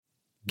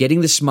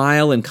Getting the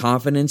smile and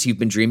confidence you've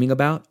been dreaming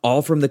about,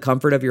 all from the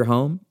comfort of your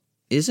home,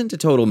 isn't a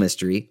total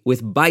mystery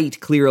with Byte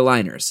clear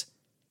aligners.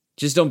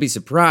 Just don't be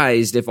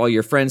surprised if all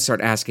your friends start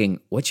asking,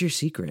 "What's your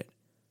secret?"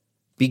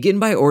 Begin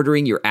by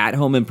ordering your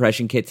at-home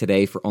impression kit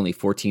today for only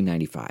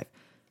 $14.95.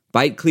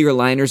 Byte clear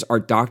aligners are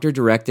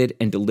doctor-directed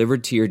and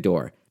delivered to your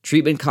door.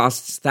 Treatment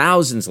costs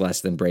thousands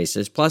less than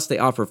braces, plus they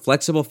offer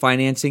flexible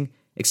financing,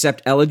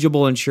 accept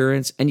eligible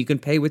insurance, and you can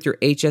pay with your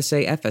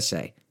HSA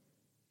FSA.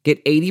 Get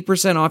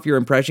 80% off your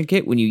impression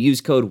kit when you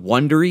use code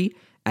WONDERY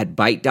at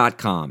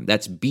Byte.com.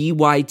 That's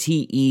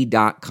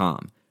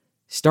BYTE.com.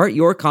 Start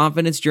your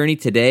confidence journey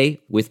today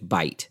with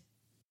Byte.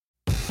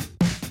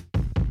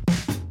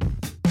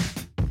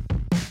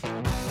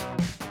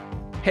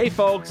 Hey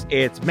folks,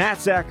 it's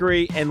Matt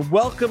Zachary, and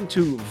welcome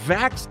to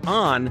Vax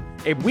On,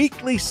 a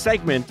weekly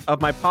segment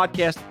of my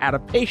podcast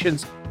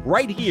Adaptations,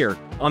 right here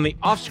on the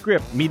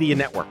Offscript Media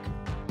Network.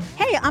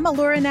 Hey, I'm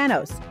Allura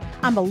Nanos.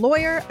 I'm a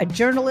lawyer, a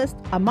journalist,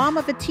 a mom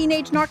of a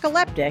teenage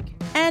narcoleptic,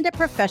 and a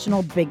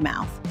professional big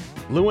mouth.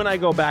 Lou and I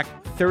go back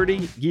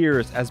 30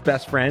 years as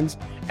best friends,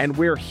 and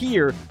we're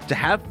here to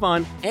have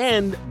fun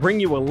and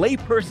bring you a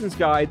layperson's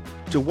guide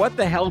to what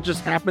the hell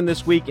just happened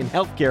this week in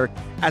healthcare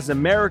as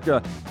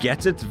America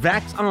gets its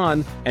vax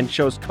on and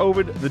shows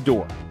COVID the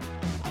door.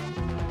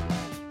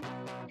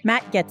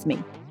 Matt gets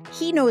me.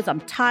 He knows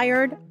I'm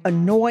tired,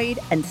 annoyed,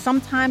 and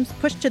sometimes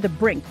pushed to the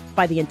brink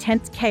by the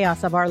intense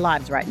chaos of our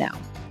lives right now.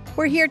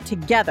 We're here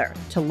together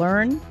to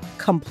learn,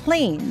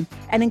 complain,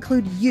 and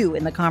include you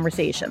in the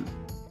conversation.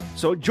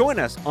 So join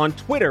us on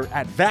Twitter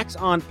at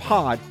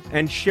VaxOnPod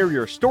and share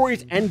your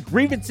stories and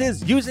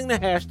grievances using the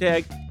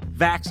hashtag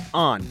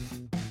VaxOn.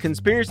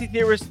 Conspiracy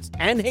theorists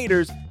and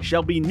haters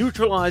shall be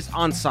neutralized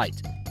on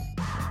sight.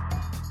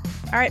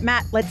 All right,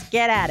 Matt, let's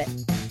get at it.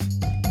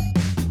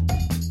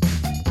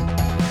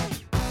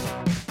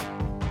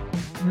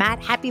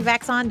 Matt, happy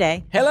Vax On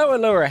Day. Hello,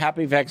 Allura.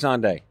 Happy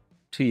VaxOn Day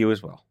to you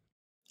as well.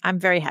 I'm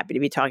very happy to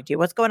be talking to you.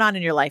 What's going on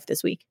in your life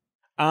this week?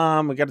 We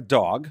got a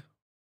dog.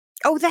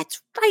 Oh,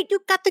 that's right. You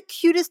got the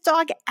cutest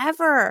dog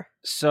ever.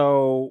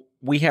 So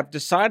we have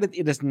decided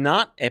it is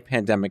not a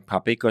pandemic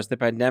puppy because the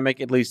pandemic,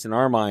 at least in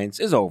our minds,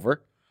 is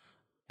over.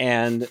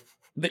 And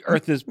the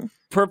earth is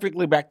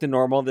perfectly back to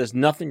normal. There's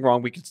nothing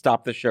wrong. We could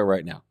stop the show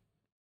right now.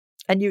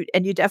 And you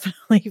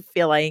definitely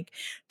feel like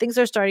things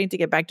are starting to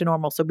get back to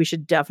normal. So we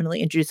should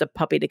definitely introduce a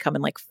puppy to come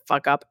and like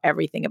fuck up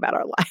everything about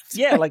our lives.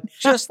 Yeah, like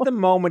just the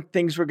moment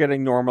things were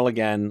getting normal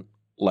again,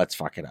 let's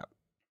fuck it up.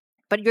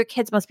 But your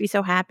kids must be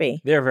so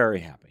happy. They're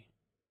very happy.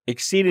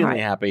 Exceedingly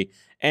happy.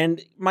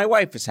 And my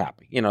wife is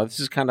happy. You know,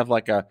 this is kind of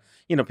like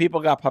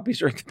people got puppies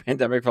during the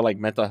pandemic for like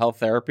mental health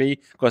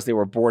therapy because they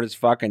were bored as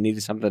fuck and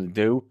needed something to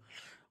do.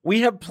 We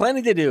have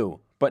plenty to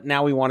do, but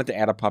now we wanted to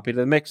add a puppy to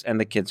the mix and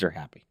the kids are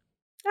happy.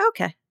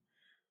 Okay.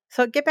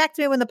 So get back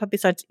to me when the puppy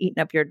starts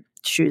eating up your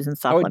shoes and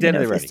stuff. Oh, it did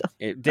already.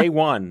 Day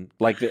one,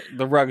 like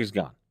the rug is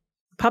gone.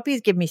 Puppies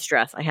give me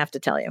stress, I have to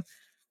tell you.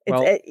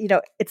 Well,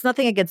 it's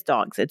nothing against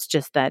dogs. It's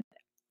just that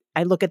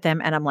I look at them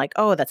and I'm like,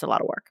 oh, that's a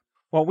lot of work.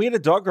 Well, we had a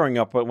dog growing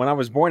up, but when I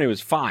was born, he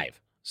was 5.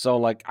 So,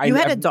 like, You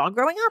had a dog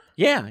growing up?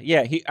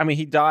 Yeah.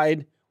 He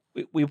died.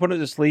 We put him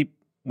to sleep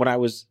when I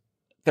was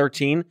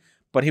 13,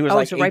 but he was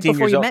like 18 right before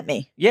years you old. met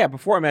me. Yeah,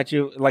 before I met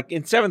you, like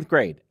in 7th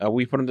grade,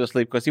 we put him to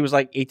sleep because he was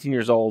like 18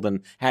 years old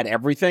and had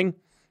everything.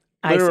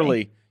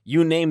 Literally,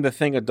 you name the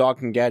thing a dog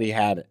can get, he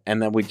had it.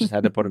 And then we just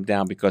had to put him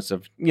down because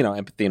of,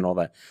 empathy and all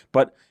that.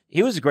 But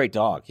he was a great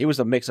dog. He was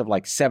a mix of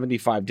like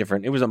 75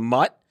 different. It was a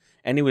mutt,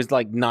 and he was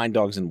like 9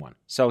 dogs in one.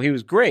 So he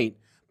was great.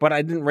 But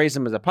I didn't raise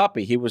him as a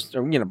puppy. He was,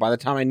 by the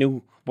time I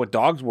knew what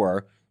dogs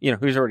were, he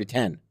was already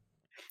 10.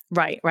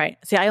 Right.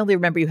 See, I only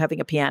remember you having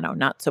a piano,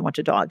 not so much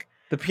a dog.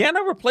 The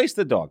piano replaced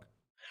the dog.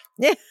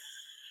 Yeah.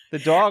 The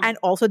dog. And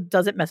also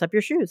doesn't mess up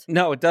your shoes.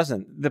 No, it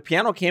doesn't. The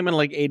piano came in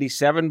like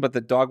 87, but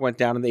the dog went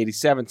down in the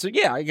 87. So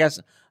yeah, I guess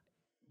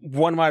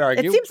one might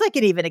argue. It seems like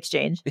an even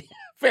exchange.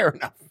 Fair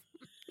enough.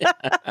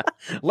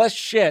 Less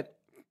shit.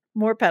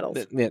 More pedals.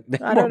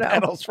 I don't know.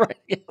 Pedals, right?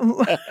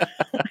 I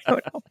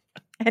don't know.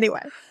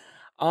 Anyway.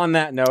 On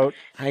that note,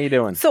 how you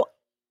doing? So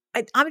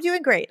I'm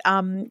doing great.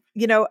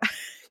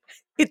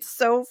 It's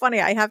so funny.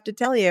 I have to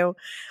tell you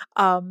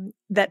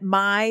that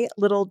my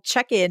little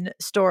check-in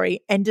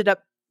story ended up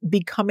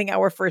becoming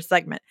our first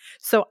segment.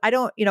 So I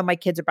don't, my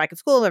kids are back in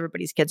school.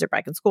 Everybody's kids are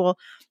back in school.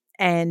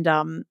 And,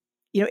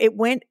 it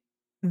went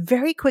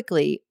very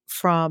quickly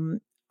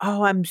from,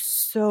 I'm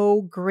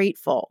so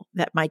grateful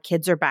that my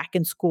kids are back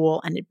in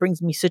school. And it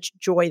brings me such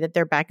joy that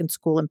they're back in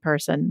school in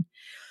person,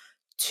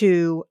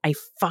 to I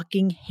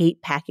fucking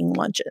hate packing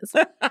lunches.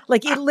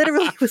 Like it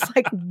literally was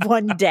like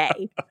one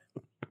day.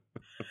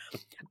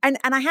 And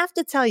I have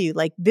to tell you,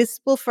 like, this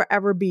will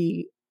forever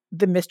be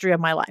the mystery of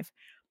my life.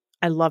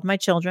 I love my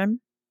children.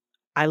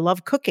 I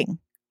love cooking.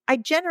 I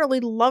generally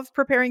love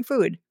preparing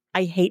food.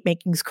 I hate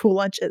making school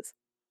lunches.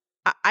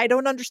 I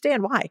don't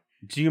understand why.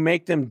 Do you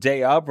make them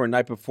day of or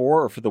night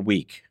before or for the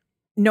week?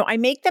 No, I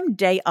make them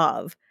day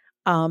of.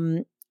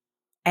 And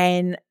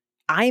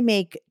I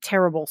make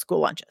terrible school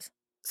lunches.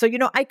 So,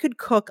 I could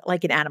cook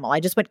like an animal. I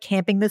just went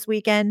camping this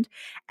weekend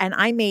and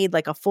I made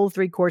like a full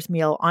 3-course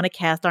meal on a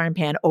cast iron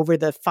pan over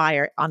the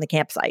fire on the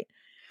campsite.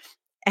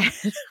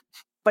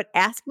 But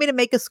ask me to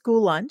make a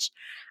school lunch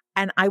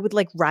and I would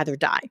like rather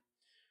die.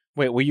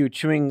 Wait, were you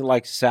chewing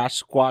like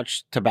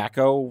Sasquatch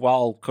tobacco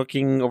while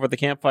cooking over the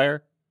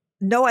campfire?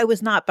 No, I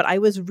was not, but I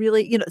was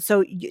really,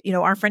 so,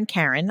 our friend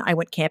Karen, I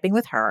went camping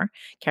with her.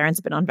 Karen's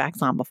been on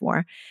Vaxon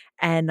before.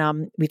 And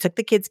we took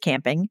the kids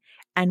camping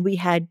and we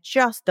had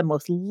just the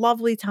most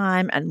lovely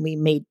time. And we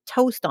made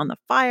toast on the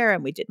fire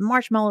and we did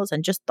marshmallows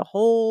and just the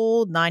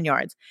whole 9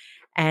 yards.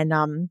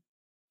 And,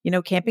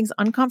 camping's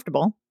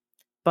uncomfortable,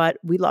 but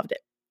we loved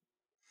it.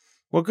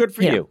 Well, good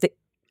for you.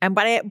 And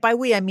by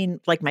we, I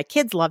mean, like my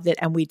kids loved it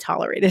and we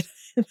tolerated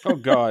it. Oh,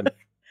 God.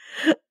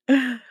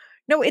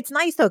 No, it's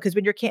nice though, because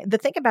when you're the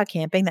thing about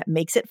camping that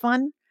makes it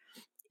fun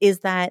is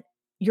that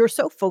you're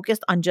so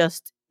focused on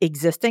just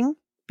existing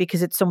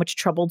because it's so much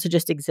trouble to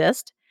just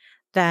exist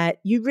that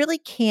you really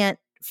can't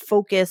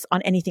focus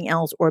on anything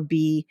else or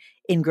be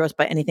engrossed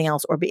by anything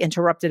else or be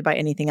interrupted by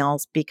anything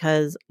else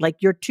because like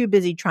you're too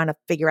busy trying to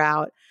figure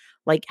out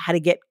like how to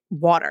get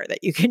water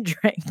that you can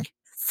drink.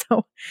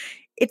 So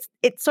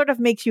it sort of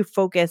makes you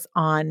focus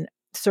on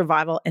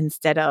survival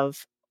instead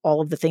of all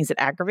of the things that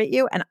aggravate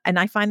you. And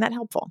I find that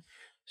helpful.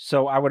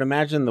 So I would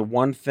imagine the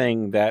one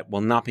thing that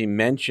will not be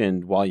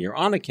mentioned while you're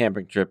on a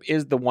camping trip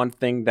is the one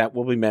thing that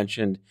will be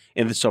mentioned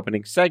in this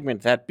opening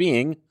segment, that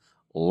being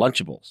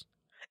Lunchables.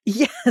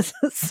 Yes.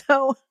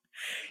 So,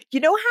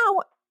 how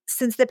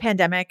since the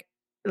pandemic,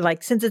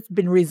 like since it's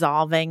been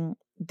resolving,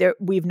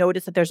 we've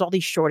noticed that there's all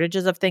these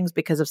shortages of things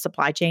because of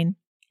supply chain.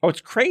 Oh,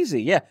 it's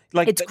crazy. Yeah.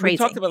 Like it's crazy. We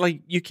talked about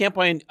like you can't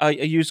buy a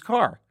used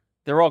car.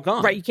 They're all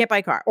gone. Right. You can't buy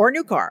a car or a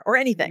new car or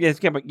anything.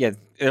 Yeah,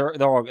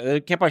 they're all,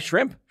 they can't buy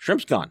shrimp.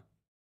 Shrimp's gone.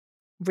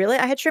 Really?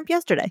 I had shrimp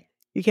yesterday.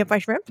 You can't buy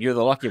shrimp? You're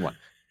the lucky one.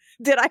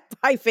 Did I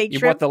buy fake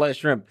shrimp? You bought the last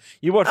shrimp.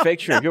 You bought fake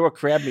shrimp. You bought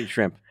crab meat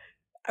shrimp.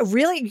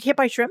 Really? You can't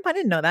buy shrimp? I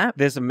didn't know that.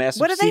 There's a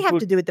massive What do they seafood... have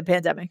to do with the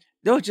pandemic?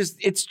 No,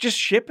 it's just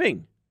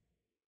shipping.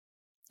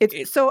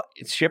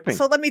 It's shipping.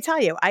 So let me tell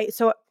you. I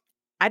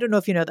don't know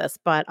if you know this,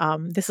 but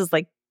this is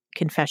like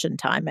confession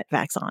time at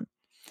Vaxon.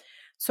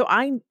 So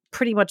I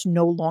pretty much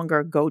no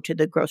longer go to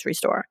the grocery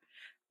store.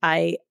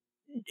 I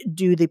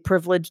do the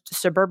privileged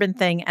suburban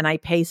thing and I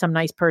pay some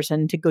nice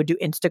person to go do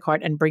Instacart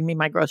and bring me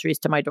my groceries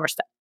to my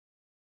doorstep.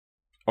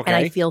 Okay.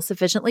 And I feel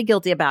sufficiently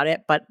guilty about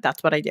it, but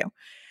that's what I do.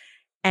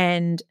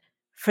 And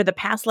for the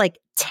past like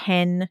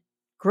 10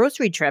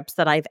 grocery trips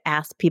that I've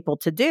asked people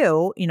to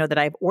do, that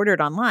I've ordered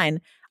online,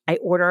 I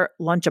order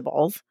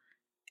Lunchables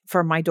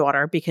for my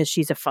daughter because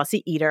she's a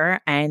fussy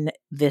eater and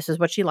this is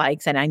what she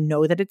likes. And I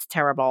know that it's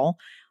terrible.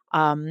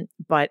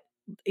 But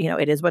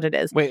it is what it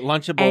is. Wait,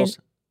 Lunchables,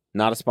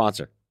 not a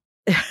sponsor.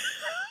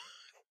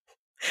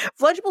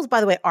 Lunchables,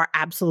 by the way, are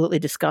absolutely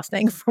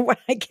disgusting from what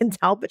I can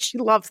tell, but she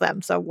loves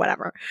them. So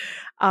whatever.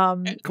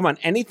 Come on.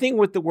 Anything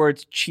with the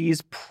words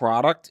cheese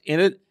product in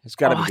it has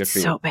got to be good for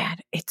you. It's so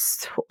bad. It's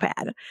so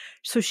bad.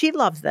 So she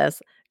loves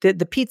this.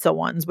 The pizza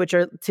ones, which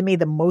are to me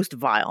the most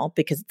vile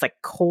because it's like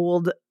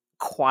cold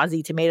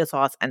quasi tomato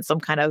sauce and some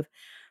kind of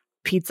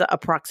pizza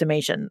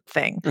approximation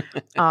thing.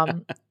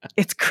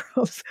 It's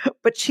gross,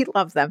 but she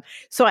loves them.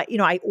 So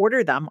I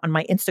order them on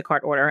my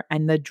Instacart order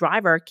and the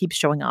driver keeps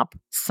showing up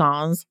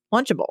sans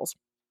Lunchables.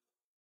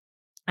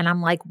 And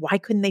I'm like, why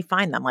couldn't they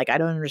find them? Like, I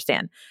don't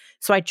understand.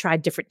 So I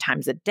tried different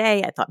times a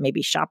day. I thought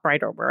maybe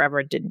ShopRite or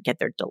wherever didn't get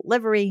their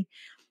delivery.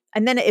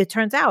 And then it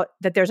turns out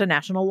that there's a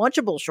national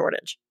Lunchable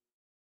shortage.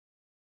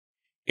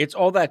 It's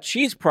all that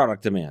cheese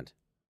product demand.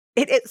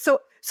 So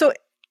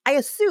I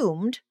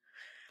assumed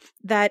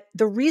that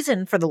the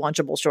reason for the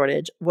Lunchable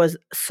shortage was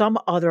some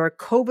other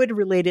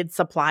COVID-related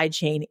supply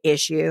chain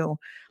issue,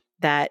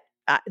 that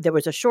there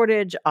was a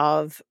shortage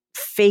of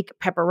fake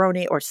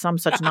pepperoni or some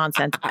such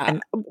nonsense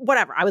and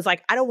whatever. I was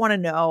like, I don't want to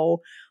know.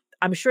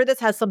 I'm sure this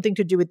has something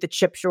to do with the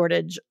chip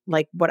shortage,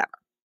 like whatever.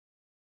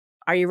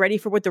 Are you ready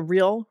for what the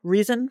real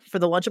reason for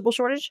the Lunchable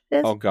shortage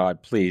is? Oh,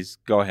 God, please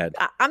go ahead.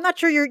 I'm not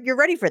sure you're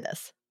ready for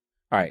this.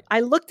 All right. I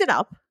looked it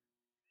up.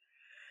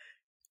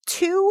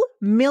 2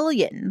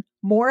 million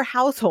more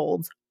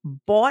households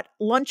bought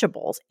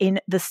Lunchables in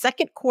the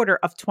second quarter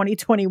of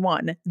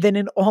 2021 than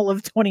in all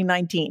of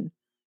 2019.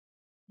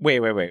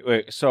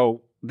 Wait.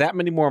 So that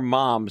many more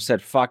moms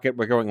said, fuck it,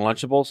 we're going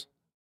Lunchables?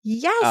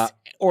 Yes.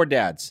 Or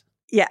dads.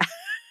 Yeah.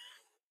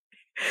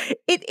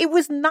 It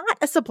was not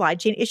a supply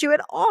chain issue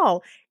at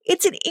all.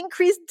 It's an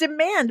increased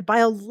demand by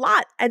a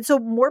lot. And so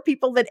more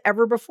people than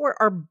ever before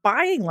are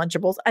buying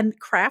Lunchables and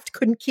Kraft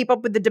couldn't keep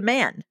up with the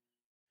demand.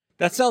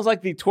 That sounds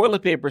like the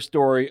toilet paper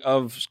story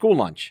of school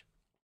lunch.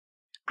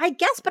 I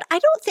guess, but I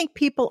don't think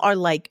people are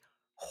like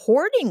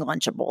hoarding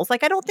Lunchables.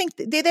 Like, I don't think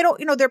they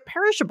don't, they're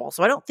perishable.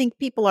 So I don't think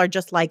people are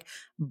just like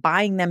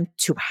buying them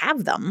to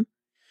have them.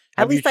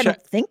 At least I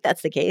don't think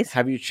that's the case.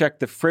 Have you checked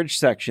the fridge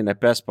section at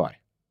Best Buy?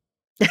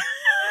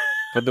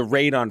 For the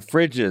rate on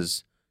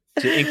fridges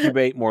to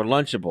incubate more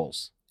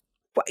Lunchables.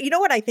 Well, you know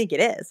what I think it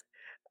is?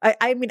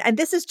 I mean, and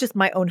this is just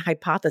my own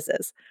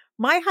hypothesis.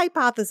 My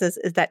hypothesis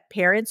is that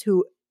parents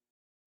who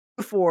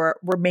before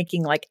were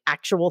making like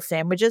actual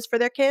sandwiches for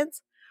their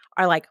kids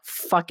are like,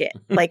 fuck it.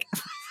 Like,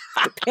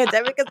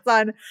 pandemic is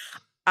done.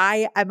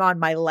 I am on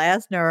my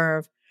last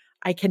nerve.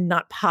 I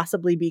cannot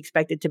possibly be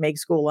expected to make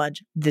school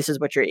lunch. This is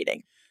what you're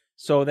eating.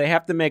 So they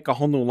have to make a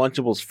whole new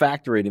Lunchables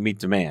factory to meet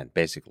demand,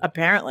 basically.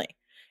 Apparently.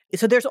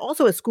 So there's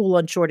also a school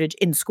lunch shortage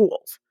in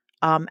schools.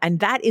 And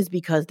that is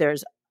because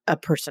there's a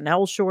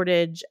personnel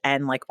shortage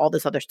and like all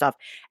this other stuff.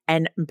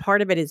 And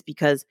part of it is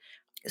because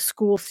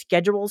school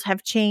schedules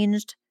have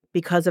changed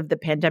because of the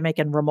pandemic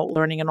and remote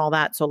learning and all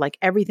that. So like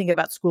everything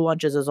about school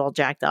lunches is all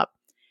jacked up.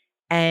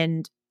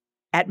 And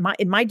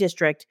in my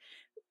district,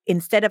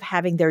 instead of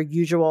having their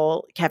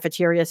usual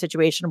cafeteria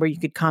situation where you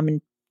could come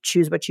and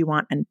choose what you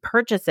want and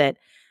purchase it,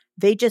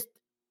 they just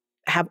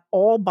have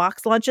all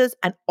box lunches,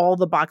 and all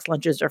the box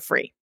lunches are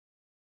free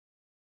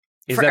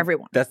for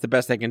everyone. That's the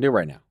best they can do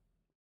right now.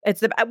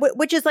 It's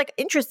which is like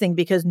interesting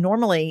because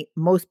normally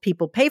most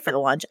people pay for the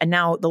lunch, and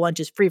now the lunch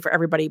is free for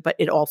everybody, but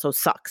it also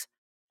sucks.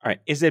 All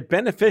right. Is it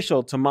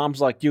beneficial to moms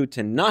like you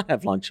to not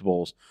have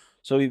Lunchables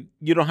so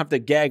you don't have to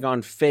gag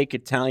on fake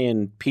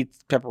Italian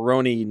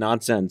pepperoni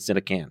nonsense in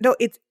a can? No,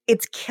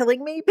 it's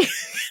killing me.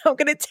 I'm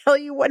going to tell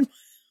you what.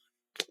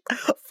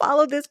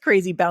 Follow this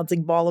crazy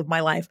bouncing ball of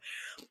my life.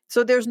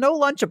 So there's no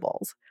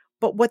Lunchables,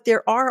 but what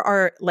there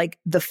are like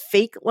the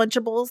fake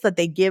Lunchables that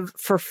they give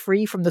for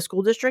free from the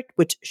school district,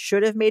 which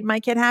should have made my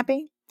kid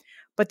happy,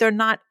 but they're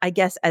not, I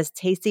guess, as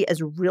tasty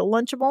as real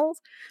Lunchables.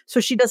 So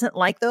she doesn't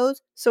like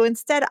those. So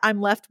instead, I'm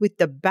left with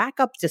the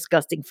backup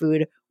disgusting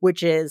food,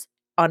 which is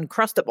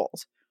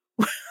Uncrustables,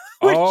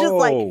 which is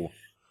like,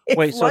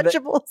 wait, so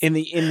Lunchables. in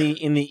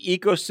the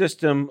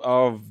ecosystem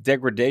of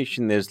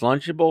degradation, there's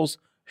Lunchables,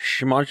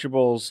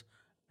 Schmunchables,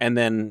 and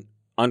then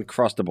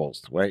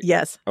Uncrustables, right?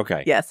 Yes.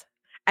 Okay. Yes.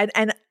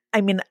 And I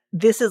mean,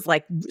 this is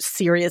like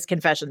serious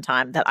confession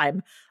time that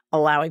I'm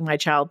allowing my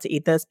child to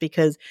eat this,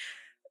 because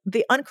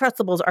the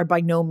Uncrustables are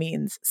by no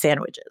means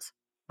sandwiches.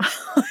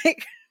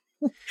 Like,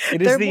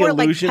 it is the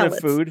illusion of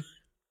food.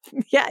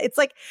 Yeah. It's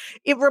like,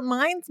 it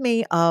reminds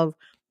me of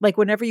like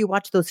whenever you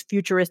watch those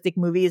futuristic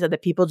movies and the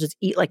people just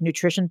eat like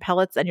nutrition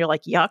pellets and you're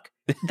like, yuck.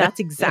 That's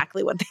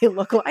exactly what they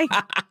look like.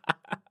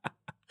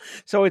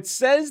 So it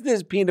says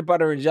there's peanut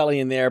butter and jelly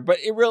in there, but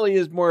it really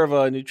is more of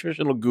a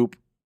nutritional goop.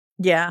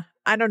 Yeah.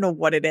 I don't know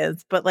what it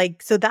is, but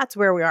like, so that's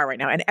where we are right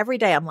now. And every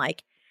day I'm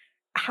like,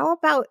 how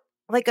about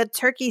like a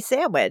turkey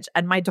sandwich?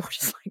 And my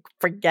daughter's like,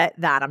 forget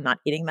that. I'm not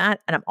eating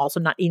that. And I'm also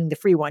not eating the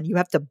free one. You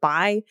have to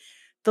buy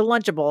the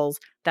Lunchables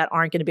that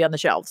aren't going to be on the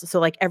shelves. So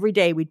like every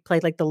day we'd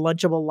play like the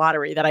Lunchable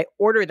lottery that I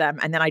order them.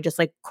 And then I just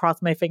like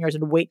cross my fingers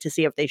and wait to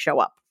see if they show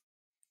up.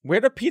 Where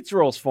do pizza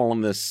rolls fall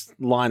in this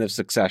line of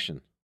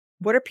succession?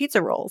 What are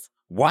pizza rolls?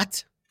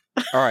 What?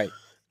 All right.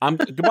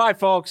 Goodbye,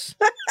 folks.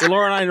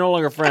 Laura and I are no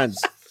longer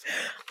friends.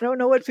 I don't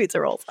know what pizza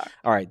rolls are.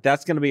 All right.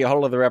 That's going to be a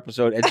whole other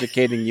episode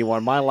educating you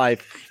on my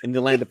life in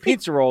the land of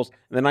pizza rolls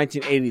in the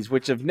 1980s,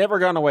 which have never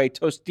gone away.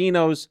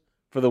 Tostinos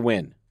for the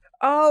win.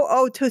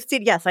 Oh,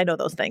 Tostino. Yes, I know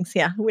those things.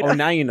 Yeah.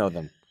 Now you know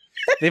them.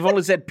 They've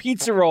only said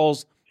pizza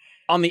rolls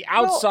on the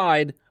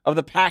outside of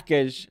the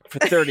package for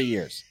 30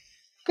 years.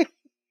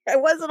 I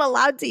wasn't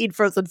allowed to eat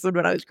frozen food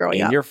when I was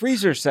growing up. In your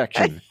freezer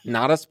section.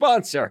 Not a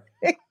sponsor.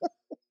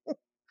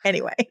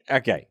 Anyway.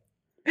 Okay.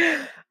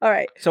 All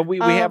right. So we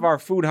have our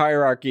food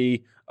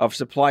hierarchy of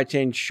supply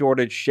chain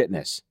shortage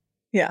shitness.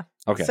 Yeah.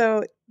 Okay.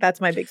 So that's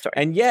my big story.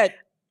 And yet,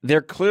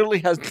 there clearly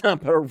has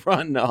not been a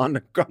run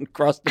on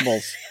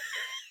Uncrustables.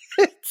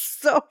 It's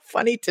so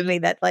funny to me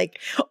that like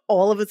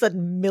all of a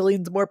sudden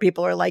millions more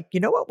people are like, you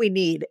know what we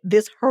need?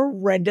 This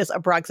horrendous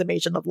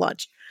approximation of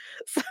lunch.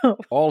 So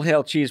all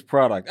hail cheese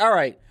product. All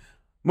right.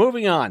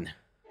 Moving on.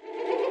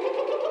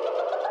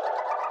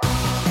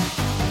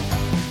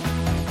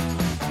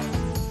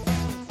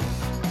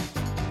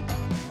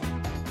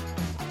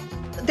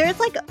 there's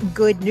like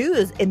good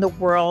news in the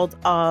world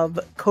of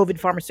COVID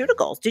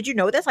pharmaceuticals. Did you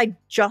know this? I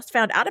just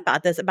found out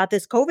about this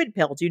COVID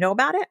pill. Do you know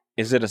about it?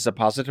 Is it a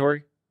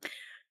suppository?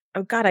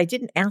 Oh, God, I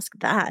didn't ask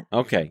that.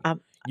 Okay.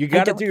 You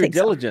got to do your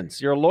diligence.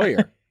 So. You're a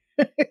lawyer.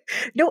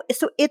 No,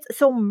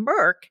 so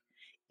Merck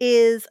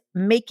is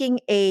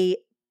making a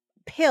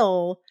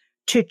pill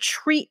to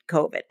treat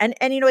COVID. And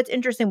you know, it's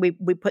interesting. We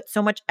put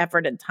so much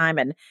effort and time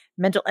and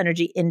mental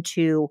energy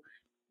into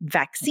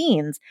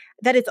vaccines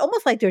that it's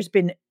almost like there's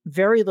been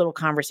very little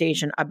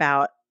conversation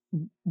about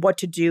what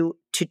to do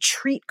to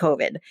treat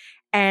COVID.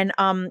 And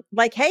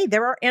like, hey,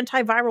 there are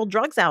antiviral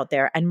drugs out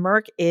there, and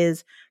Merck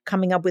is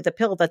coming up with a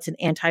pill that's an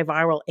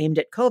antiviral aimed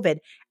at COVID.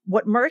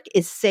 What Merck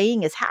is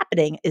saying is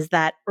happening is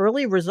that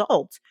early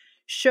results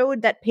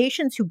showed that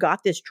patients who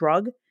got this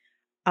drug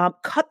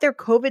cut their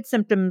COVID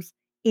symptoms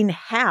in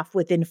half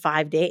within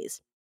 5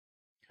 days.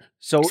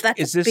 So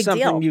is this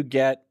something you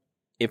get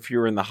if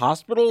you're in the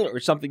hospital, or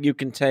something you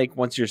can take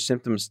once your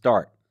symptoms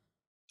start?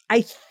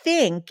 I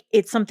think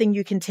it's something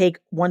you can take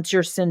once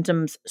your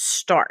symptoms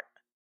start.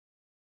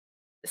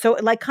 So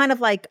like kind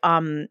of like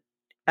you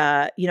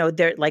know,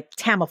 they're like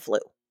Tamiflu.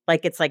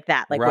 Like it's like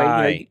that. Like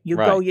where you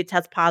go, you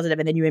test positive,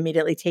 and then you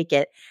immediately take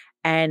it.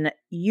 And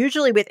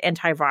usually with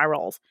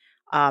antivirals,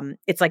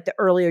 it's like the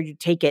earlier you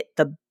take it,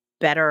 the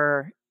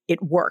better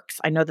it works.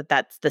 I know that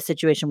that's the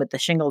situation with the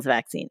shingles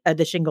vaccine,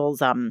 the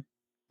shingles,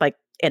 like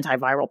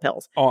antiviral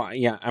pills. Oh,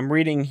 yeah. I'm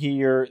reading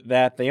here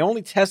that they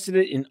only tested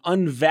it in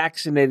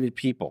unvaccinated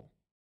people.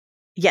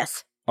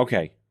 Yes.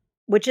 Okay.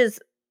 Which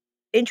is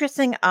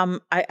interesting.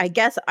 I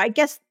guess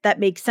that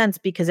makes sense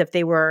because if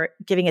they were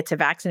giving it to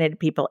vaccinated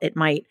people, it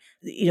might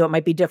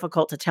be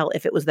difficult to tell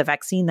if it was the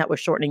vaccine that was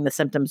shortening the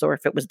symptoms or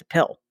if it was the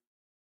pill.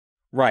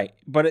 Right.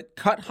 But it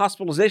cut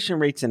hospitalization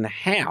rates in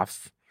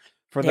half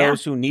for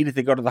those who needed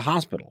to go to the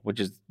hospital, which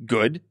is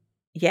good.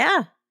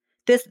 Yeah.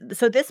 This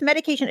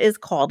medication is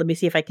called, let me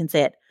see if I can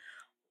say it,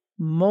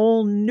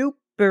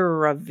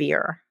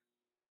 molnupiravir.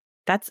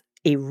 That's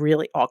a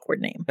really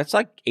awkward name. That's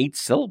like 8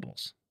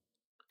 syllables.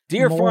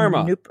 Dear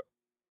Pharma.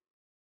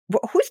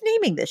 Who's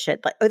naming this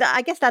shit? Like,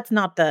 I guess that's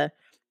not the,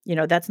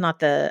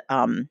 Molnupiravir.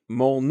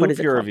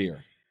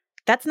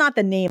 That's not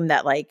the name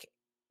that like.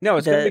 No,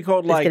 it's going to be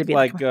called like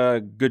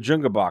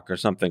Gajungabach or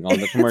something on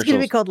the commercials. It's going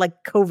to be called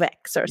like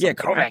Kovex or something. Yeah,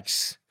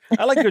 Kovex.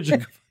 I like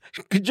Gajungabach.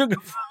 I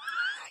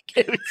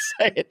can't even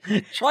say it.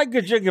 Try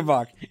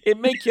Gajungabach. It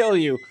may kill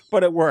you,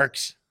 but it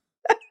works.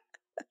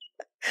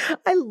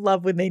 I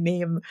love when they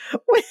name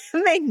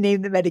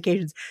the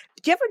medications.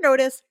 Do you ever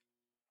notice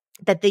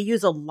that they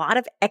use a lot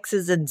of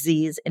X's and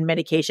Z's in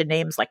medication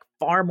names, like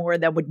far more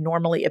than would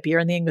normally appear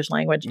in the English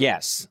language?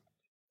 Yes.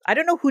 I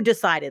don't know who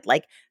decided,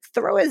 like,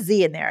 throw a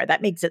Z in there.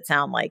 That makes it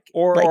sound like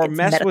or it's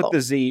mess medical. with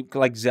the Z,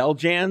 like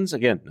Xeljanz.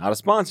 Again, not a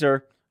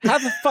sponsor. How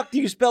the fuck do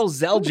you spell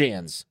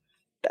Xeljanz?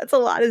 That's a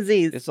lot of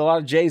Z's. It's a lot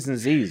of J's and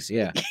Z's,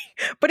 yeah.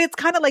 But it's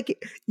kind of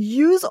like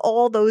use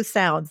all those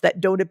sounds that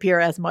don't appear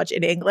as much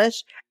in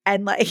English,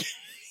 and like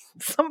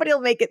somebody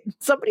will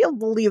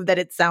believe that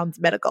it sounds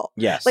medical.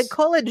 Yes. Like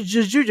call it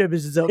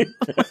jujubism.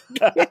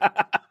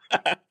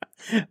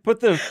 Put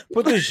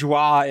the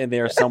joie in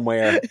there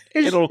somewhere.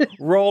 It'll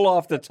roll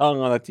off the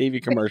tongue on the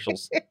TV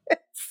commercials.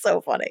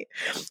 So funny.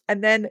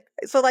 And then,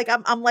 so like,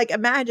 I'm like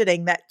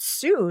imagining that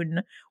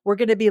soon we're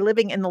going to be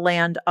living in the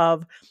land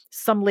of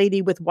some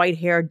lady with white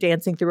hair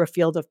dancing through a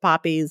field of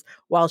poppies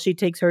while she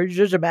takes her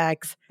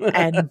Zuzamax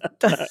and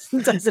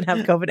doesn't have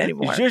COVID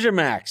anymore.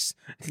 Zuzamax.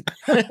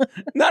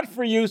 Not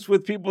for use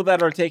with people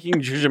that are taking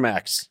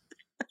Zuzamax.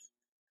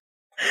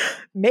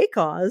 May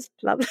cause.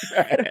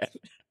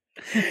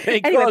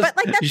 Anyway, but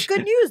like that's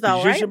good news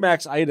though, right?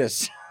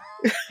 Zuzamax-itis.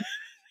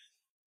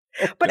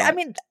 But God. I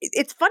mean,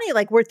 it's funny,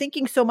 like we're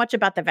thinking so much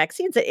about the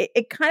vaccines.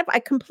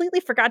 I completely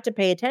forgot to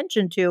pay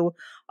attention to,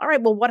 all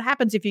right, well, what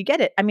happens if you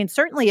get it? I mean,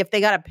 certainly if they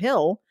got a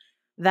pill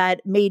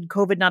that made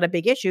COVID not a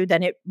big issue,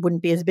 then it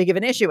wouldn't be as big of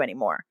an issue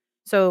anymore.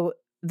 So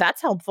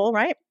that's helpful,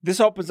 right? This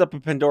opens up a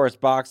Pandora's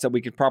box that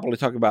we could probably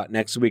talk about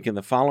next week and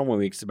the following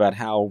weeks about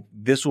how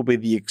this will be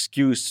the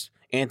excuse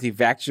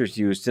anti-vaxxers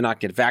use to not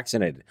get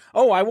vaccinated.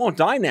 Oh, I won't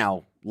die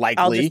now,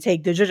 likely. I'll just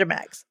take the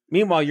Zuzamax.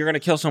 Meanwhile, you're going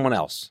to kill someone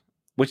else,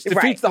 which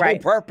defeats the whole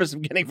purpose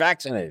of getting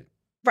vaccinated.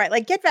 Right,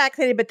 like get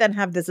vaccinated, but then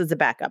have this as a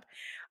backup.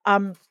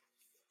 And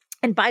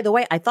by the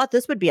way, I thought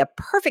this would be a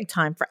perfect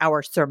time for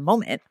our Sir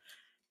Moment,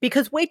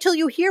 because wait till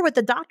you hear what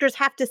the doctors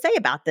have to say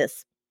about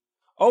this.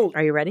 Oh.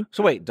 Are you ready?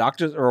 So wait,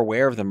 doctors are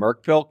aware of the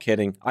Merck pill?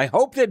 Kidding. I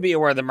hope they'd be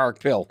aware of the Merck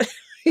pill.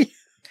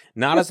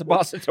 Not a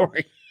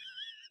suppository.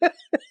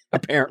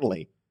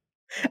 Apparently.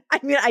 I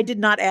mean, I did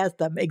not ask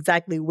them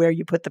exactly where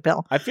you put the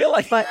pill. I feel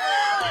like... But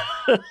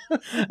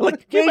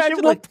like, can you imagine,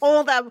 we'll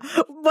poll them.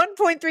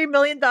 1.3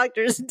 million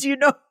doctors. Do you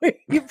know where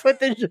you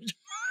put the...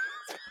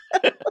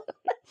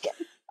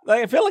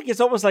 Like, I feel like it's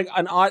almost like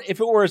an odd... If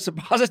it were a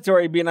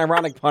suppository, it'd be an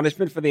ironic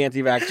punishment for the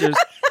anti-vaxxers.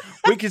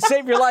 We can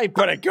save your life,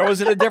 but it goes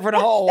in a different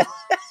hole.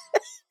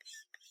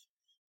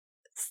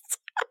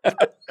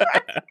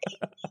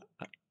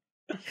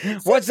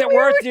 What's it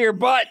worth to your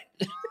butt?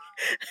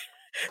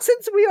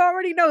 Since we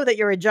already know that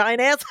you're a giant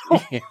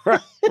asshole. Yeah,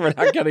 right. We're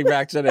not getting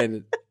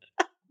vaccinated.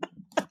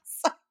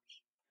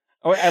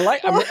 Oh, wait, I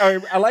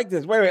like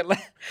this. Wait. All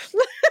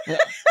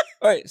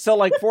right, so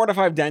like 4 to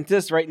 5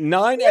 dentists, right?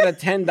 9 out of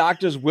 10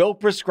 doctors will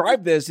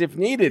prescribe this if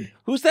needed.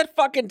 Who's that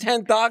fucking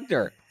 10th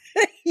doctor?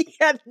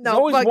 Yeah, no, there's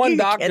always one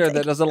doctor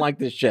that doesn't like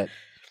this shit.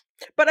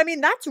 But I mean,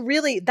 that's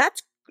really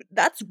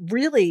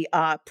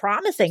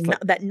promising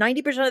that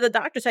 90% of the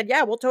doctors said,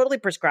 yeah, we'll totally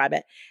prescribe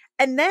it.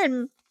 And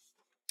then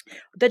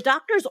the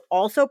doctors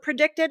also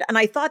predicted, and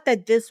I thought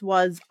that this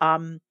was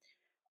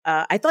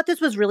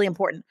really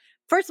important.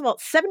 First of all,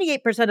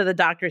 78% of the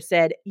doctors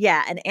said,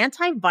 yeah, an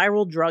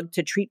antiviral drug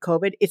to treat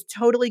COVID is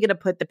totally going to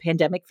put the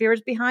pandemic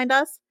fears behind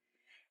us.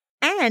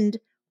 And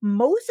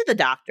most of the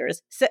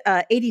doctors,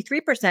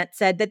 83%,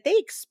 said that they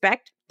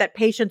expect that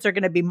patients are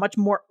going to be much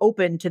more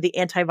open to the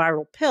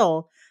antiviral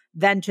pill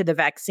than to the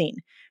vaccine.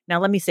 Now,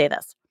 let me say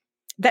this.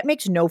 That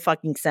makes no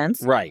fucking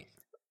sense. Right.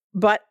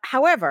 But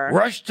however...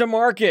 Rush to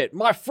market.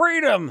 My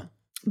freedom.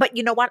 But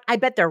you know what? I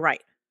bet they're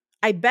right.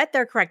 I bet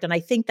they're correct. And I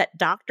think that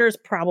doctors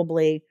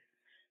probably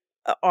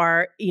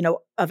are,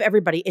 of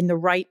everybody in the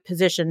right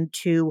position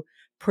to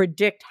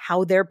predict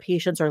how their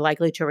patients are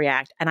likely to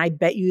react. And I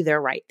bet you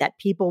they're right, that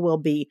people will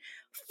be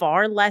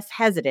far less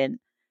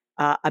hesitant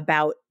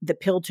about the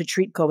pill to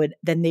treat COVID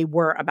than they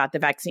were about the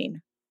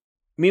vaccine.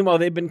 Meanwhile,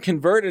 they've been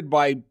converted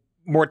by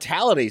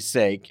mortality's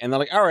sake, and they're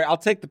like, all right, I'll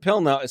take the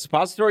pill now. A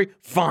suppository?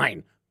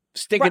 Fine.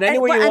 Stick it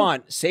anywhere you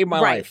want. Save my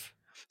life.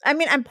 I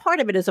mean, and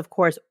part of it is, of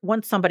course,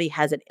 once somebody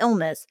has an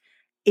illness,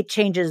 it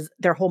changes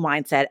their whole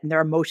mindset and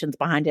their emotions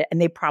behind it. And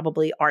they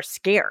probably are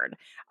scared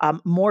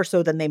more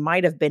so than they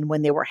might have been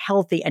when they were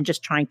healthy and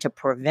just trying to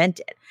prevent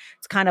it.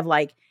 It's kind of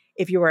like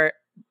if you were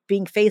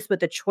being faced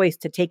with the choice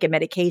to take a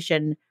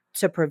medication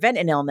to prevent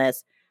an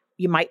illness,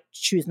 you might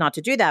choose not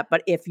to do that.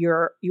 But if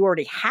you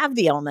already have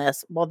the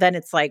illness, well, then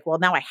it's like, well,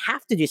 now I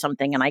have to do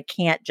something and I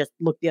can't just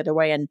look the other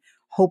way and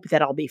hope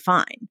that I'll be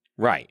fine.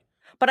 Right.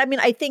 But I mean,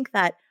 I think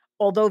that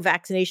although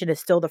vaccination is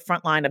still the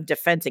front line of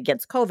defense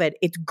against COVID,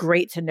 it's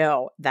great to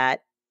know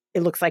that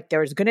it looks like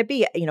there's going to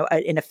be,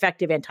 an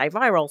effective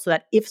antiviral so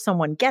that if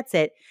someone gets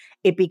it,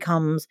 it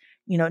becomes,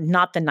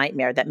 not the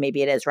nightmare that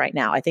maybe it is right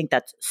now. I think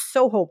that's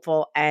so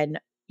hopeful and,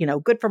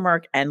 good for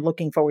Merck, and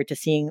looking forward to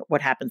seeing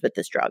what happens with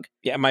this drug.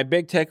 Yeah, my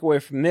big takeaway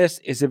from this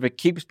is if it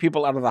keeps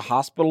people out of the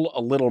hospital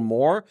a little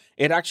more,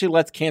 it actually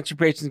lets cancer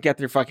patients get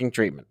their fucking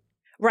treatment.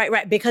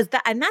 Right. Because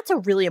that's a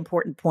really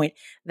important point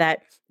that,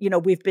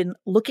 we've been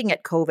looking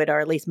at COVID, or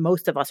at least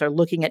most of us are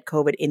looking at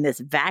COVID in this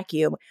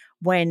vacuum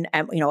when,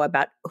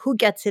 about who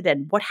gets it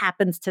and what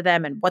happens to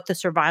them and what the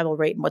survival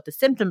rate and what the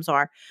symptoms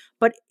are.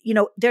 But,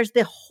 there's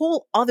the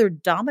whole other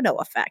domino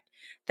effect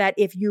that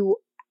if you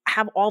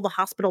have all the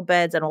hospital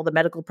beds and all the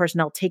medical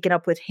personnel taken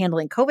up with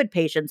handling COVID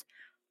patients,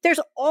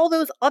 there's all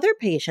those other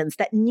patients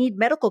that need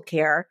medical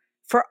care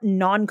for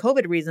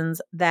non-COVID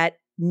reasons that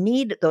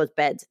need those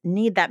beds,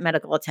 need that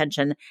medical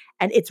attention.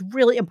 And it's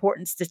really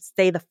important to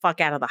stay the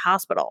fuck out of the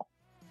hospital.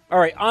 All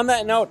right. On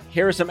that note,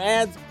 here are some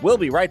ads. We'll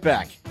be right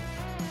back.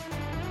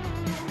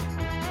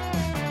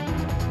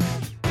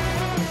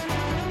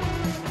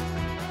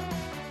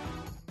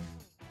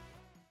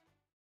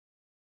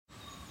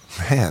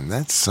 Man,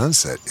 that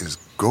sunset is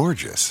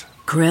gorgeous.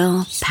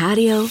 Grill,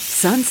 patio,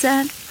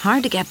 sunset.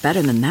 Hard to get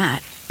better than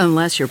that.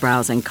 Unless you're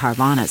browsing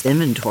Carvana's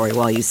inventory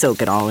while you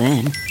soak it all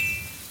in.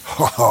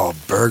 Oh,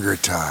 burger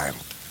time.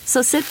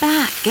 So sit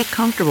back, get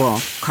comfortable.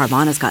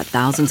 Carvana's got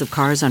thousands of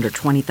cars under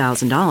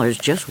 $20,000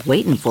 just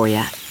waiting for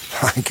you.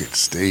 I could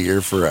stay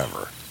here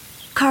forever.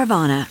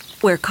 Carvana,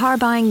 where car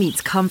buying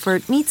meets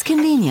comfort meets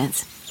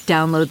convenience.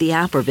 Download the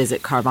app or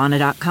visit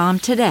Carvana.com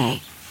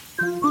today.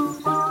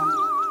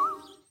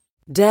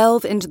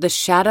 Delve into the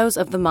shadows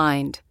of the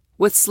mind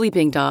with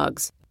Sleeping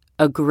Dogs,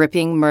 a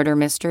gripping murder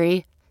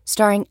mystery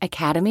starring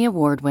Academy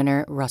Award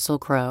winner Russell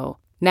Crowe.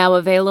 Now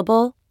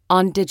available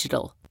on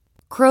digital.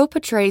 Crowe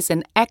portrays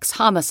an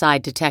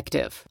ex-homicide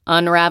detective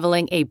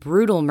unraveling a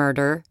brutal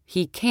murder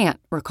he can't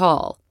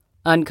recall.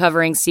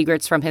 Uncovering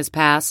secrets from his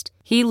past,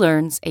 he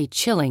learns a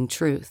chilling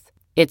truth.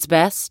 It's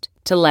best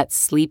to let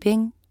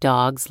sleeping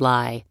dogs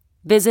lie.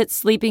 Visit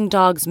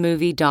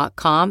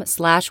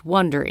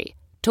sleepingdogsmovie.com/Wondery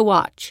to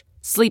watch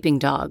Sleeping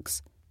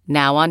Dogs,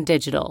 now on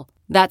digital.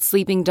 That's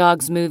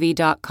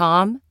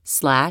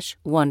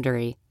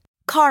sleepingdogsmovie.com/Wondery.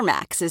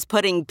 CarMax is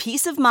putting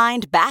peace of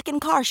mind back in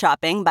car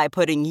shopping by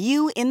putting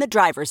you in the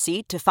driver's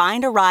seat to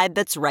find a ride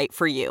that's right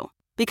for you.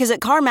 Because at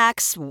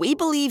CarMax, we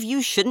believe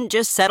you shouldn't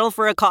just settle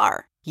for a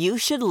car. You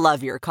should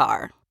love your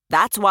car.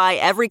 That's why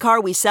every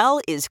car we sell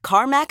is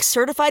CarMax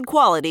certified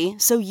quality,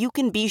 so you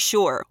can be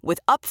sure with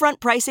upfront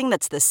pricing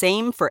that's the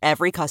same for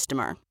every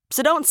customer.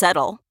 So don't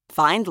settle.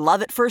 Find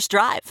love at first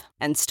drive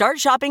and start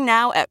shopping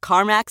now at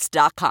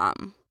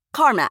CarMax.com.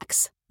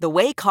 CarMax, the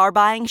way car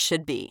buying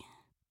should be.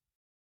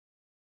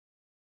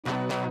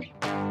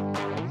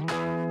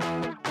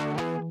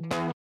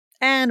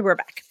 And we're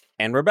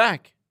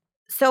back.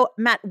 So,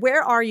 Matt,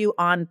 where are you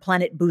on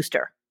Planet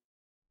Booster?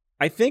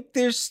 I think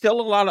there's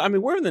still a lot of,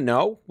 we're in the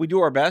know. We do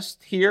our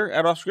best here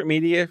at Offscript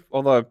Media,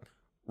 all the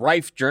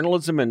rife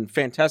journalism and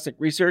fantastic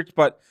research,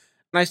 but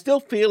I still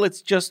feel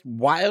it's just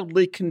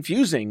wildly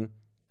confusing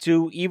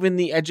to even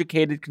the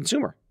educated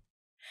consumer.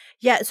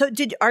 Yeah. So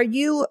are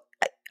you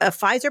a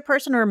Pfizer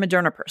person or a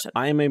Moderna person?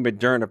 I am a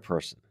Moderna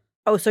person.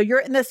 Oh, so you're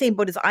in the same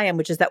boat as I am,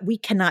 which is that we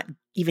cannot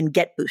even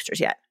get boosters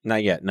yet.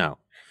 Not yet, no.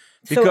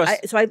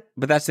 But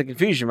that's the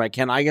confusion, right?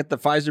 Can I get the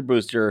Pfizer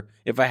booster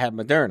if I have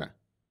Moderna?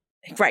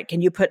 Right.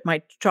 Can you put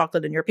my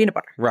chocolate in your peanut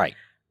butter? Right.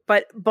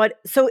 But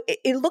so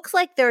it looks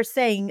like they're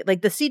saying,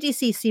 like the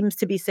CDC seems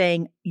to be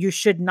saying you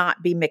should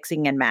not be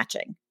mixing and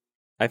matching.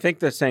 I think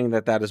they're saying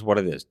that is what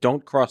it is.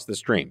 Don't cross the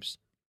streams.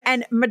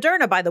 And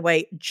Moderna, by the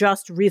way,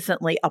 just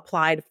recently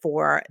applied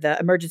for the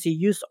emergency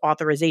use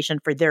authorization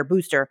for their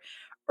booster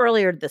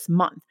earlier this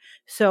month.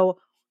 So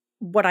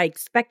what I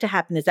expect to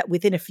happen is that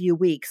within a few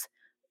weeks,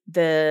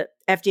 the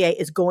FDA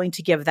is going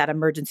to give that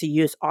emergency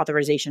use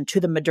authorization to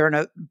the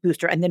Moderna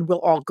booster, and then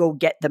we'll all go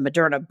get the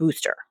Moderna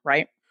booster,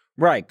 right?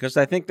 Right, because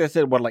I think they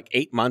said,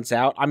 8 months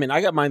out?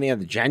 I got mine the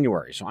end of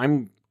January, so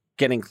I'm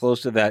getting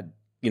close to that,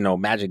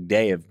 magic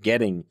day of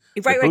getting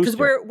Right, because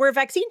we're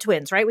vaccine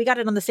twins, right? We got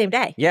it on the same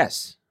day.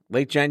 Yes,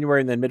 late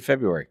January and then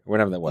mid-February,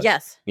 whatever that was.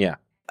 Yes. Yeah.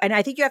 And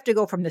I think you have to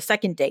go from the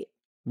second date.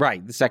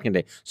 Right, the second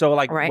day. So,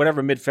 Right.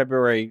 whatever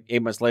mid-February,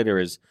 8 months later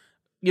is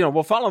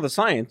we'll follow the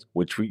science,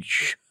 which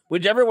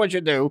everyone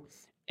should do,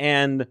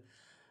 and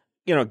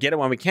get it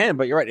when we can.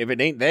 But you're right. If it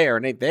ain't there,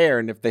 it ain't there.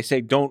 And if they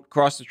say don't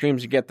cross the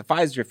streams and get the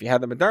Pfizer, if you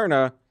have the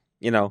Moderna,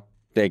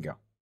 there you go.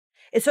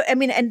 So,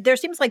 and there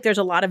seems like there's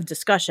a lot of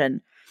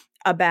discussion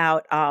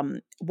about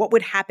what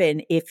would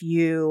happen if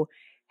you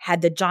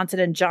had the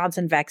Johnson &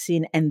 Johnson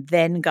vaccine and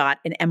then got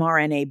an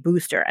mRNA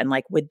booster, and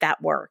like, would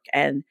that work?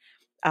 And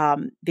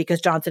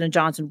because Johnson &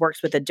 Johnson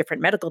works with a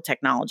different medical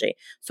technology.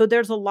 So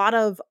there's a lot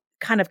of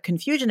kind of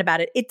confusion about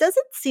it. It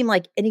doesn't seem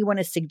like anyone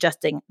is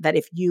suggesting that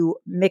if you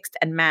mixed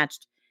and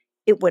matched,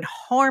 it would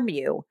harm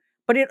you.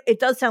 But it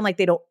does sound like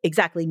they don't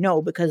exactly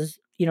know because,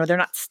 they're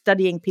not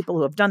studying people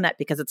who have done that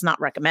because it's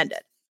not recommended.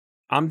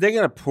 I'm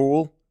digging a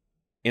pool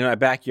in my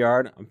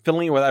backyard. I'm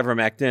filling it with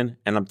ivermectin,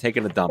 and I'm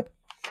taking a dump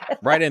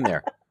right in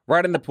there,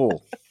 right in the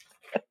pool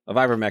of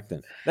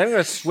ivermectin. Then I'm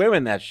going to swim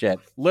in that shit,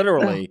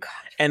 literally. Oh,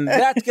 and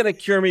that's going to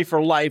cure me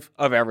for life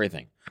of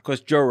everything because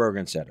Joe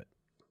Rogan said it.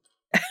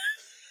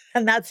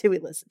 And that's who we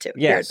listen to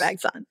here at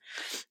Bags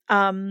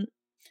On.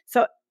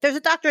 So there's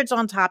a doctor at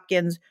Johns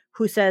Hopkins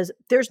who says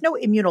there's no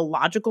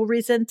immunological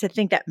reason to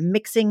think that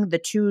mixing the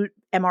two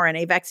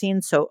mRNA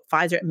vaccines, so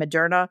Pfizer and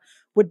Moderna,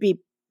 would be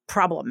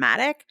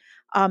problematic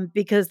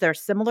because they're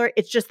similar.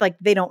 It's just like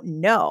they don't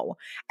know.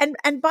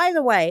 And by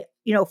the way,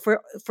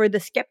 for the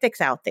skeptics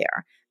out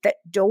there that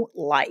don't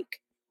like,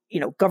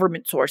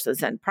 government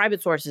sources and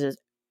private sources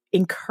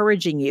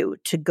encouraging you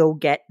to go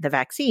get the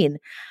vaccine,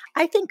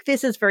 I think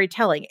this is very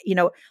telling.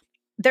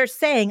 They're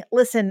saying,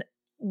 listen,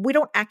 we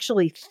don't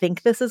actually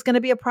think this is going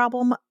to be a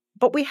problem,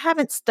 but we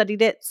haven't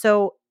studied it.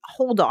 So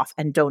hold off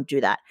and don't do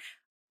that.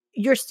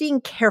 You're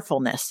seeing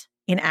carefulness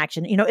in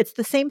action. It's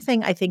the same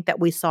thing I think that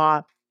we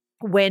saw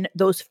when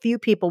those few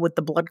people with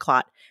the blood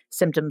clot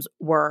symptoms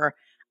were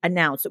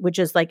announced, which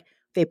is like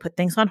they put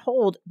things on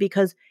hold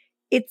because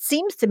it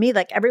seems to me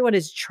like everyone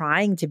is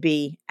trying to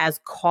be as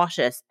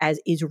cautious as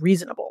is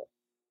reasonable,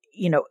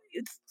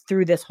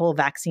 through this whole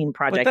vaccine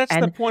project. But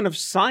that's the point of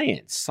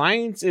science.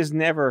 Science is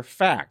never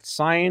fact.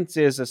 Science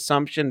is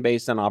assumption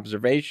based on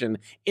observation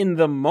in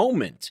the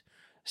moment.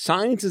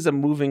 Science is a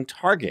moving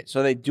target.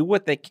 So they do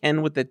what they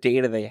can with the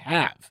data they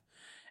have.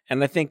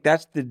 And I think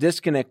that's the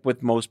disconnect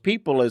with most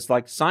people is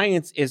like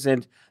science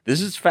isn't, this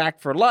is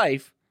fact for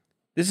life.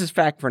 This is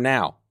fact for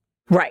now.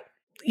 Right.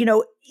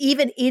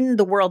 Even in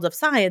the world of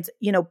science,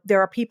 there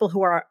are people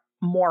who are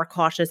more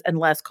cautious and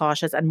less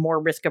cautious and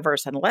more risk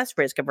averse and less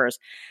risk averse.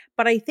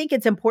 But I think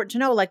it's important to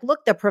know, like,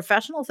 look, the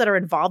professionals that are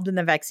involved in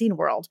the vaccine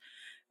world,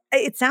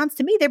 it sounds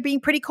to me they're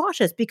being pretty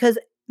cautious because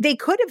they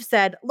could have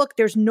said, look,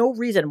 there's no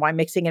reason why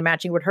mixing and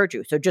matching would hurt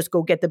you. So just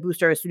go get the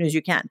booster as soon as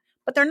you can.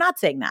 But they're not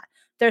saying that.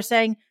 They're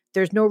saying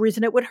there's no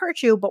reason it would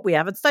hurt you, but we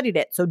haven't studied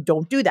it. So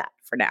don't do that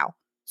for now.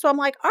 So I'm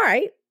like, all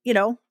right,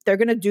 they're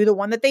going to do the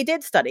one that they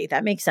did study.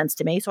 That makes sense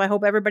to me. So I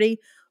hope everybody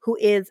who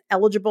is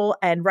eligible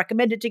and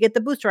recommended to get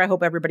the booster, I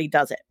hope everybody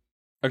does it.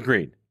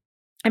 Agreed.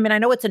 I mean, I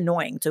know it's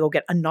annoying to go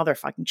get another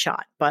fucking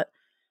shot, but,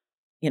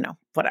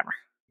 whatever.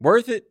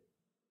 Worth it.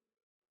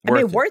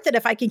 Worth it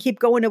if I can keep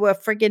going to a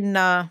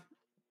friggin',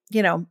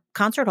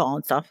 concert hall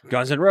and stuff.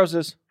 Guns N'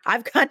 Roses.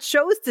 I've got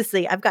shows to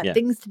see. I've got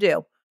things to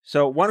do.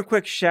 So one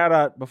quick shout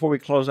out before we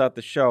close out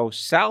the show.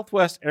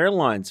 Southwest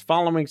Airlines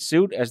following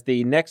suit as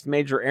the next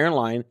major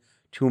airline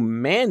to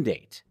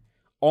mandate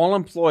all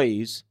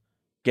employees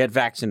get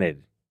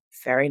vaccinated.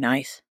 Very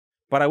nice.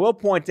 But I will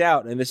point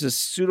out, and this is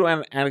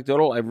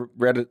pseudo-anecdotal, I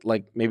read it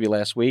like maybe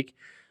last week,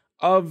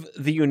 of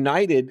the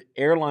United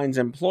Airlines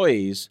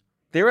employees,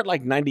 they're at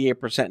like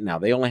 98% now.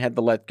 They only had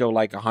to let go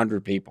like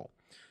 100 people.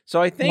 So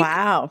I think,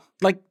 wow,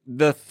 like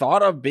the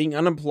thought of being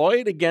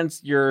unemployed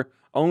against your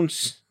own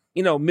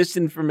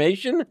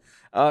misinformation,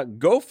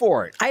 go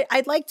for it.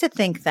 I'd like to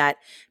think that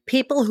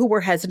people who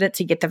were hesitant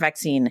to get the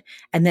vaccine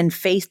and then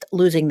faced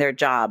losing their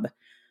job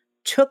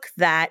took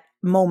that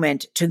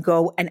moment to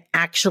go and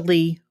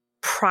actually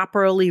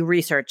properly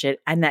research it,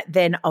 and that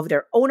then of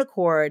their own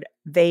accord,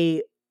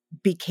 they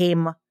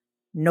became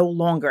no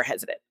longer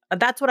hesitant.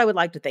 That's what I would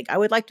like to think. I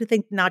would like to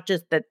think not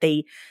just that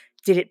they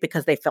did it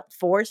because they felt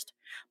forced,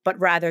 but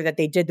rather that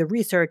they did the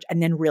research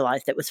and then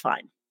realized it was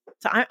fine.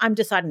 So I'm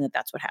deciding that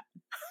that's what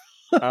happened.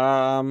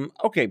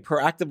 Okay,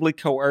 proactively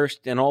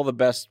coerced in all the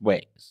best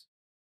ways.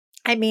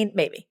 I mean,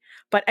 maybe.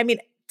 But I mean,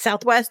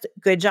 Southwest,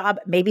 good job.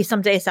 Maybe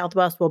someday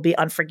Southwest will be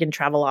on friggin'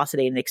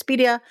 Travelocity and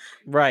Expedia.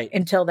 Right.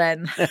 Until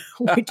then,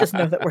 we just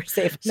know that we're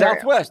safe.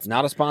 Southwest,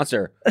 not a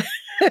sponsor.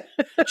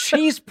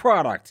 Cheese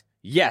product,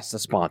 yes, a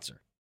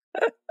sponsor.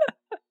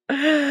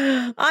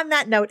 On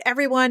that note,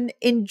 everyone,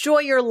 enjoy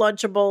your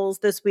Lunchables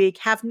this week.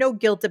 Have no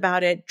guilt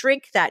about it.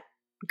 Drink that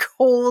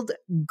cold,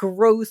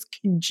 gross,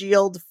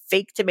 congealed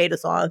fake tomato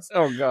sauce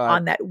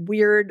on that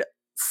weird,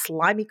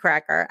 slimy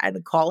cracker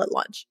and call it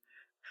lunch.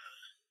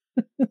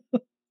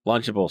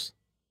 Lunchables,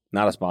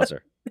 not a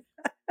sponsor.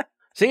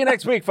 See you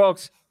next week,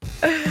 folks.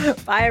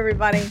 Bye,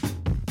 everybody.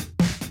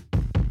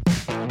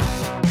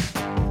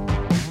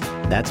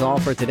 That's all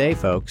for today,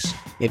 folks.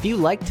 If you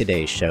like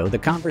today's show, the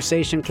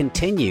conversation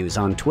continues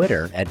on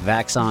Twitter at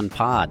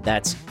VaxonPod.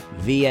 That's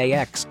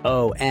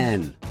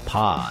VAXON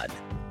Pod.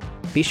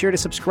 Be sure to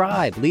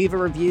subscribe, leave a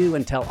review,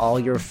 and tell all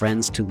your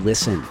friends to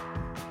listen.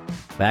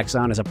 Vax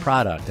On is a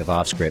product of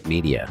Offscript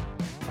Media.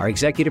 Our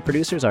executive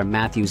producers are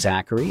Matthew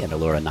Zachary and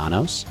Alora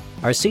Nanos.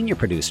 Our senior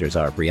producers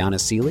are Brianna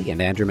Seeley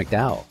and Andrew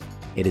McDowell.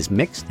 It is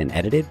mixed and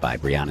edited by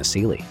Brianna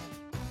Seeley.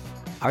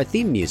 Our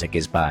theme music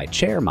is by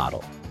Chair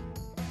Model.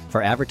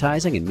 For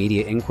advertising and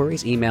media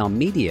inquiries, email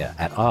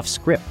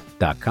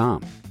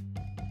media@offscript.com.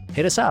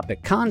 Hit us up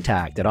at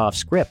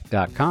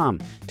contact@offscript.com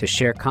to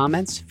share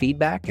comments,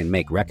 feedback, and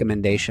make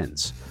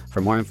recommendations. For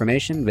more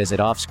information,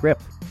 visit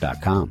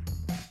offscript.com.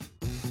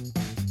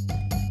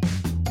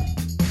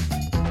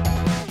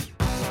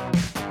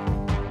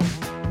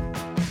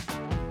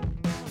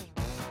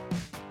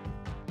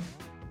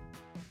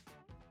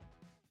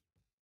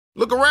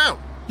 Look around.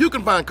 You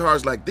can find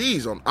cars like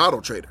these on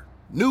AutoTrader.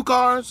 New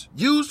cars,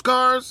 used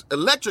cars,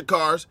 electric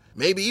cars,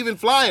 maybe even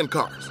flying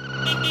cars.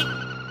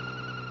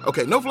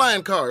 Okay, no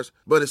flying cars,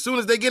 but as soon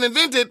as they get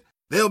invented,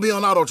 they'll be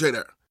on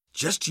AutoTrader.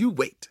 Just you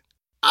wait.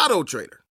 AutoTrader.